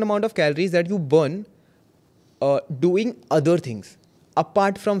a certain amount of calories that you burn doing other things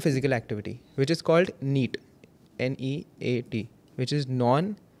apart from physical activity, which is called NEAT, NEAT, which is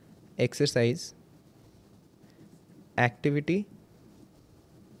non-exercise activity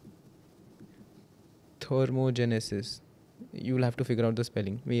thermogenesis. You will have to figure out the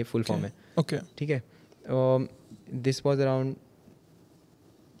spelling. ये full form है. Okay. ठीक है. This was around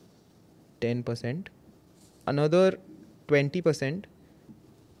 10%. Another 20%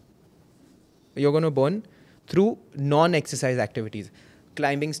 you're going to burn through non-exercise activities.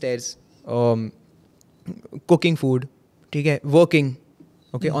 Climbing stairs, cooking food, ठीक है, working,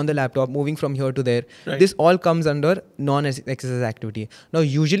 okay, on the laptop, moving from here to there. Right. This all comes under non-exercise activity. Now,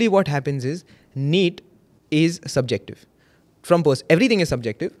 usually what happens is NEAT is subjective. From everything is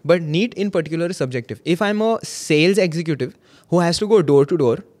subjective, but NEAT in particular is subjective. If I'm a sales executive who has to go door to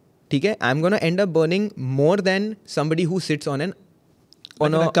door, okay, I'm going to end up burning more than somebody who sits on an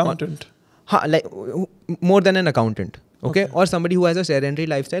accountant. More than an accountant, okay? Or somebody who has a sedentary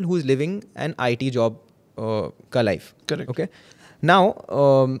lifestyle who is living an IT job ka life. Correct. Okay. Now,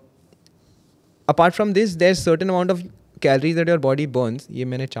 apart from this, there's certain amount of calories that your body burns. ये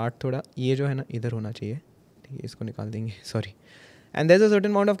मैंने chart थोड़ा ये जो है ना इधर होना चाहिए. ठीक है, इसको निकाल देंगे. Sorry. And there's a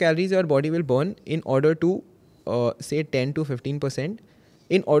certain amount of calories your body will burn in order to say 10 to 15%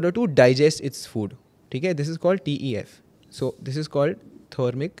 in order to digest its food. ठीक है, this is called TEF. So this is called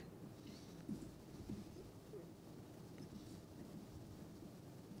thermic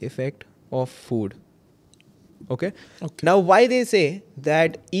effect of food. Okay? Now, why they say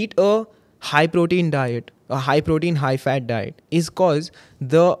that eat a high protein diet, a high protein, high fat diet, is cause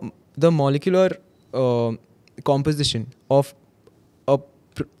the molecular composition of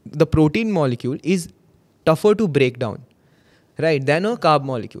the protein molecule is tougher to break down, right, than a carb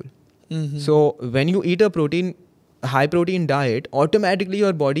molecule. Mm-hmm. So when you eat a high protein diet, automatically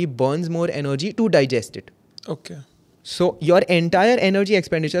your body burns more energy to digest it. Okay. So your entire energy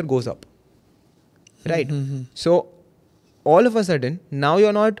expenditure goes up, right? Mm-hmm. So all of a sudden, now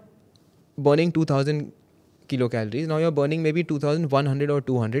you're not burning 2000 kilocalories. Now you're burning maybe 2100 or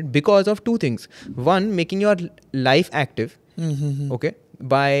 200 because of two things. One, making your life active, Mm-hmm. okay,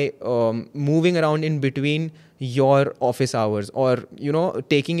 by moving around in between your office hours or,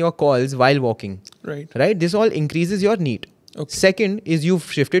 taking your calls while walking. Right. This all increases your NEAT. Okay. Second is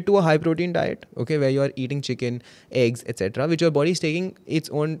you've shifted to a high protein diet, okay, where you are eating chicken, eggs, etc., which your body is taking its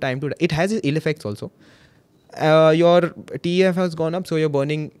own time to. It has its ill effects also. Your TEF has gone up, so you're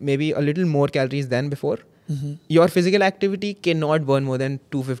burning maybe a little more calories than before. Mm-hmm. Your physical activity cannot burn more than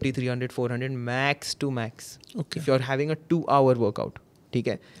 250, 300, 400 max to max. Okay. If you're having a 2-hour workout,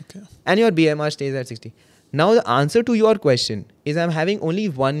 okay, and your BMR stays at 60. Now the answer to your question is I'm having only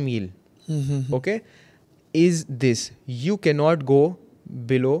one meal, Mm-hmm. okay, is this: you cannot go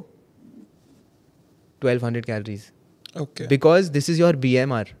below 1200 calories. Okay. Because this is your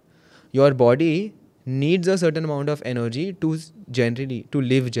BMR. Your body needs a certain amount of energy to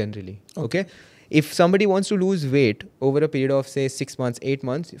live generally. Okay. If somebody wants to lose weight over a period of say 6 months, 8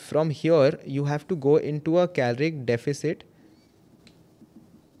 months, from here you have to go into a caloric deficit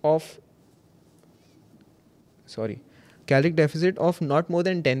of not more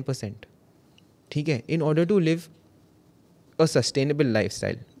than 10%. Okay, in order to live a sustainable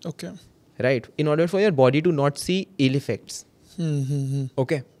lifestyle. Okay. Right, in order for your body to not see ill effects. Mm-hmm.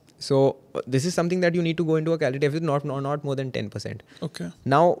 Okay, so this is something that you need to go into a calorie deficit, not more than 10%. Okay.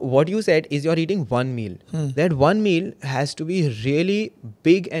 Now, what you said is you're eating one meal. That one meal has to be really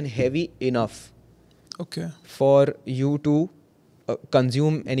big and heavy enough. Okay. For you to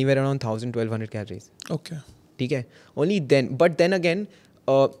consume anywhere around 1200 calories. Okay. Okay. Only then, but then again,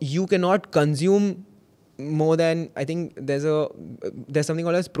 you cannot consume more than, I think there's something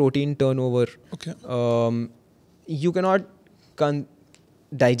called as protein turnover. Okay. You cannot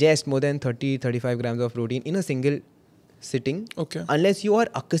digest more than 30-35 grams of protein in a single sitting. Okay. Unless you are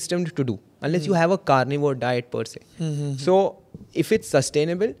accustomed to do, unless you have a carnivore diet per se. Mm-hmm. So if it's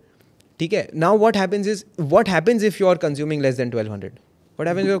sustainable, okay. Now what happens if you are consuming less than 1200? What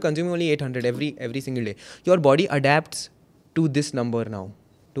happens if you're consuming only 800 every single day? Your body adapts to this number now,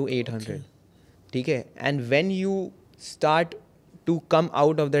 to 800. Okay. And when you start to come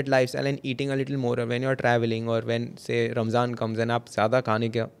out of that lifestyle and eating a little more, or when you're traveling, or when say Ramzan comes and आप ज़्यादा खा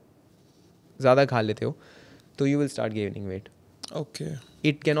लेते हो, तो you will start gaining weight. Okay.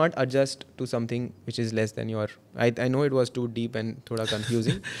 It cannot adjust to something which is less than your. I know it was too deep and thoda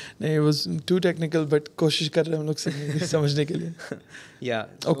confusing. No, it was too technical, but कोशिश कर रहे हैं हम लोग समझने के लिए. Yeah.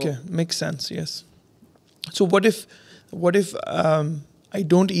 Okay, makes sense. Yes. So what if I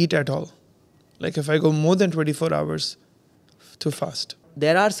don't eat at all? Like if I go more than 24 hours to fast.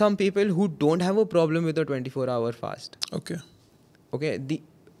 There are some people who don't have a problem with a 24-hour fast. Okay. Okay.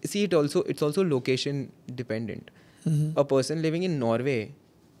 It's also location dependent. A person living in Norway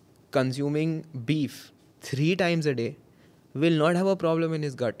consuming beef 3 times a day will not have a problem in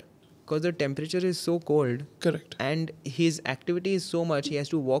his gut because the temperature is so cold. Correct. And his activity is so much, he has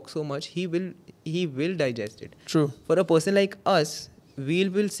to walk so much, he will digest it. True. For a person like us, we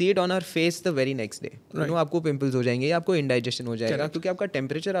will see it on our face the very next day. Right. You know, आपको pimples हो जाएंगे या आपको indigestion हो जाएगा क्योंकि आपका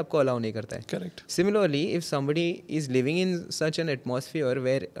temperature आपको allow नहीं करता है. Correct. Similarly, if somebody is living in such an atmosphere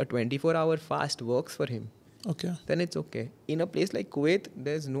where a 24-hour fast works for him, Okay. then it's okay. In a place like Kuwait,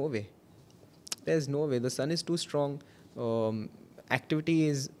 there's no way. The sun is too strong. Activity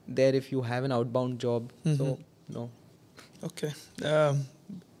is there if you have an outbound job. So, no. Okay.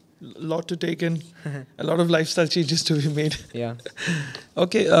 Lot to take in. A lot of lifestyle changes to be made. Yeah.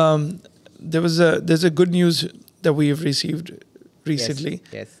 Okay. There's a good news that we have received recently.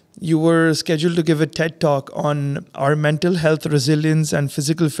 Yes. You were scheduled to give a TED talk on our mental health, resilience, and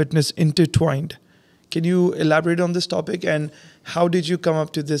physical fitness intertwined. Can you elaborate on this topic and how did you come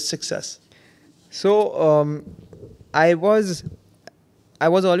up to this success? So I was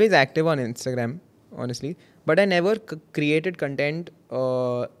always active on Instagram, honestly, but I never created content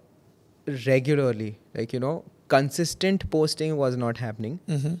regularly. Like, you know, consistent posting was not happening.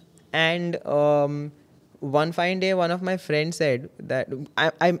 And one fine day, one of my friends said that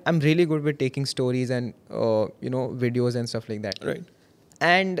I'm really good with taking stories and videos and stuff like that. Right.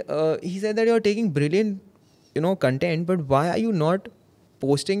 And he said that you're taking brilliant, content, but why are you not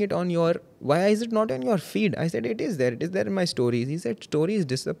posting it why is it not on your feed? I said, it is there in my stories. He said, stories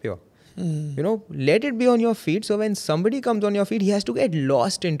disappear. Let it be on your feed. So when somebody comes on your feed, he has to get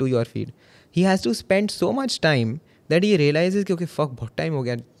lost into your feed. He has to spend so much time that he realizes, okay, fuck, bahut time ho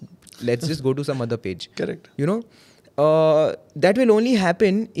gaya. Let's just go to some other page. Correct. That will only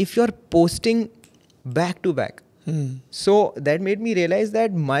happen if you're posting back to back. So that made me realize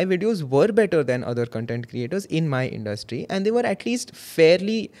that my videos were better than other content creators in my industry, and they were at least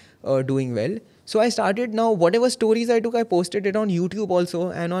fairly doing well. So I started now, whatever stories I took, I posted it on YouTube also,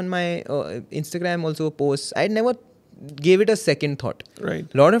 and on my Instagram also posts. I never gave it a second thought. Right.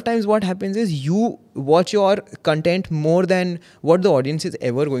 A lot of times what happens is you watch your content more than what the audience is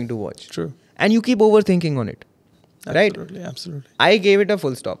ever going to watch. True. And you keep overthinking on it. Absolutely, right? Absolutely. I gave it a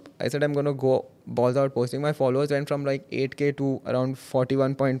full stop. I said I'm going to go balls out posting. My followers went from like 8K to around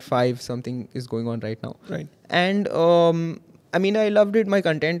 41.5 something is going on right now. Right. And I loved it. My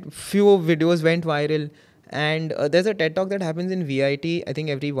content, few videos went viral. And there's a TED talk that happens in VIT, I think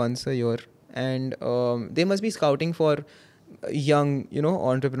every once a year. And they must be scouting for young,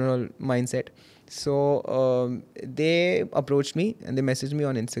 entrepreneurial mindset. So they approached me and they messaged me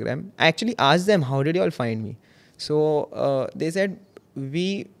on Instagram. I actually asked them, how did you all find me? So they said,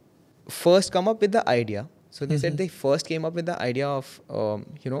 we first come up with the idea. So they said they first came up with the idea of,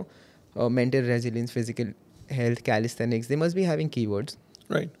 mental resilience, physical health, calisthenics. They must be having keywords.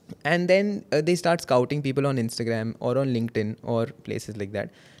 Right. And then they start scouting people on Instagram or on LinkedIn or places like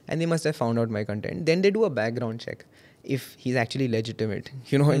that. And they must have found out my content. Then they do a background check if he's actually legitimate.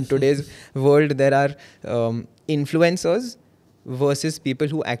 In today's world, there are influencers versus people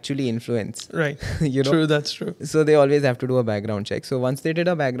who actually influence. Right. True, that's true. So they always have to do a background check. So once they did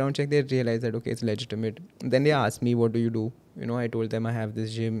a background check, they realized that, okay, it's legitimate. Then they asked me, what do you do? I told them I have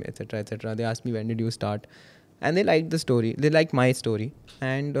this gym, etc., etc. They asked me, when did you start? And they liked the story. They liked my story.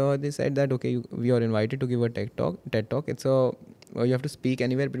 And they said that, okay, we are invited to give a TED talk. It's you have to speak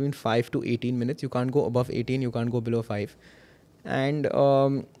anywhere between 5 to 18 minutes. You can't go above 18. You can't go below 5. And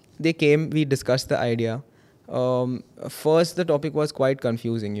they came. We discussed the idea. First, the topic was quite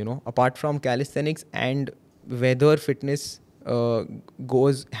confusing, Apart from calisthenics and whether fitness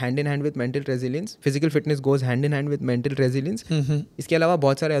goes hand in hand with mental resilience, physical fitness goes hand in hand with mental resilience. Iske alawa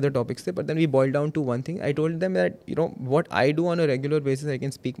bahut sare other topics the, but then we boiled down to one thing. I told them that, what I do on a regular basis, I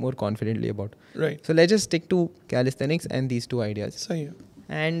can speak more confidently about. Right. So let's just stick to calisthenics and these two ideas. So, yeah.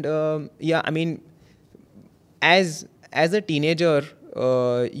 And as a teenager,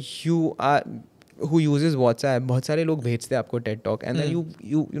 you are who uses WhatsApp, बहुत सारे लोग भेजते हैं आपको TED talk, and then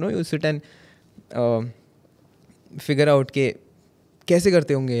you sit and figure out के कैसे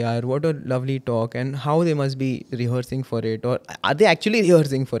करते होंगे यार, what a lovely talk, and how they must be rehearsing for it, or are they actually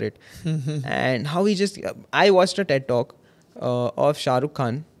rehearsing for it? And how I watched a TED talk of Shah Rukh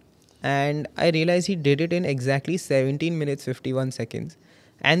Khan, and I realized he did it in exactly 17 minutes 51 seconds,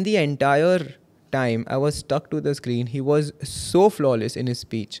 and the entire time I was stuck to the screen. He was so flawless in his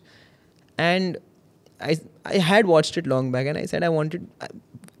speech, and I had watched it long back, and I said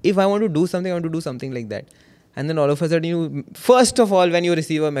if I want to do something, I want to do something like that. And then all of a sudden, first of all, when you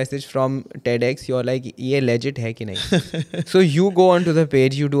receive a message from TEDx, you're like, "Ye legit hai ki nahi?" So you go onto the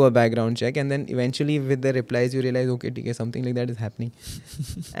page, you do a background check, and then eventually with the replies, you realize, okay, okay, something like that is happening.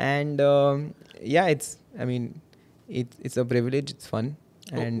 And yeah, it's a privilege. It's fun.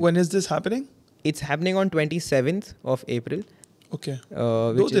 And when is this happening? It's happening on 27th of April. Okay.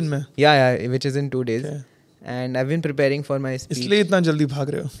 Which is, yeah, which is in 2 days. Okay. And I've been preparing for my speech. इसलिए इतना जल्दी भाग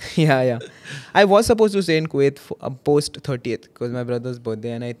रहे हो? Yeah. I was supposed to stay in Kuwait post 30th because my brother's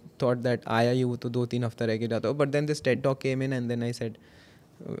birthday, and I thought that आया ही वो तो 2-3 हफ्ता रह के जाता हूँ. But then this TED talk came in, and then I said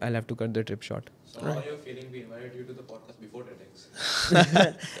I'll have to cut the trip short. So how are you feeling? We invited you to the podcast before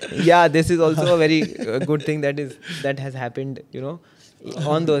TEDx. Yeah, this is also a very good thing that has happened.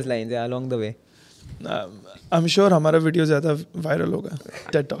 On those lines, yeah, along the way. I'm sure हमारा video ज़्यादा viral होगा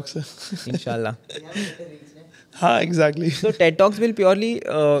TED Talk से. Inshallah. हाँ, exactly. So TED Talks will purely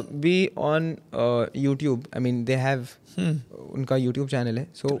be on YouTube. I mean, they have उनका YouTube channel है.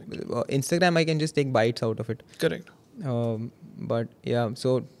 So Instagram, I can just take bites out of it. Correct. But yeah,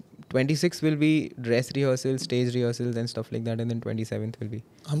 so 26 will be dress rehearsals, stage rehearsals and stuff like that, and then 27th will be.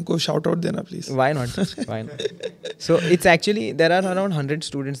 हमको shout out देना please. Why not? Why not? So it's actually, there are around 100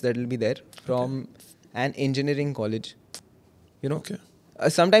 students that will be there from an engineering college. Okay.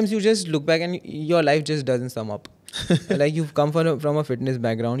 Sometimes you just look back and your life just doesn't sum up. Like you've come from a fitness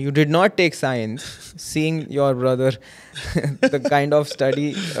background. You did not take science. Seeing your brother, the kind of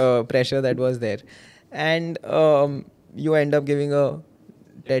study pressure that was there. And you end up giving a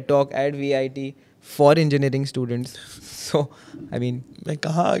TED Talk at VIT for engineering students. So, I mean... मैं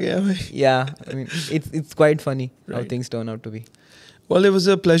कहाँ आ गया भाई? Yeah, I mean, it's quite funny how things turn out to be. Well, it was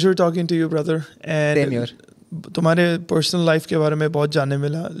a pleasure talking to you, brother. And same here. तुम्हारे personal life के बारे में बहुत जानने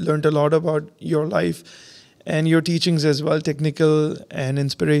मिला. Learned a lot about your life and your teachings as well, technical and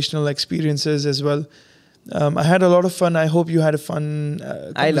inspirational experiences as well. I had a lot of fun. I hope you had a fun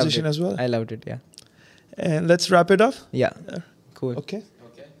conversation as well. I loved it, yeah. And let's wrap it up. Yeah, cool. Okay.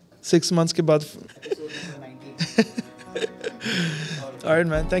 6 months के बाद. All right,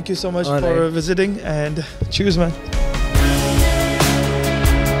 man. Thank you so much for visiting, and cheers, man.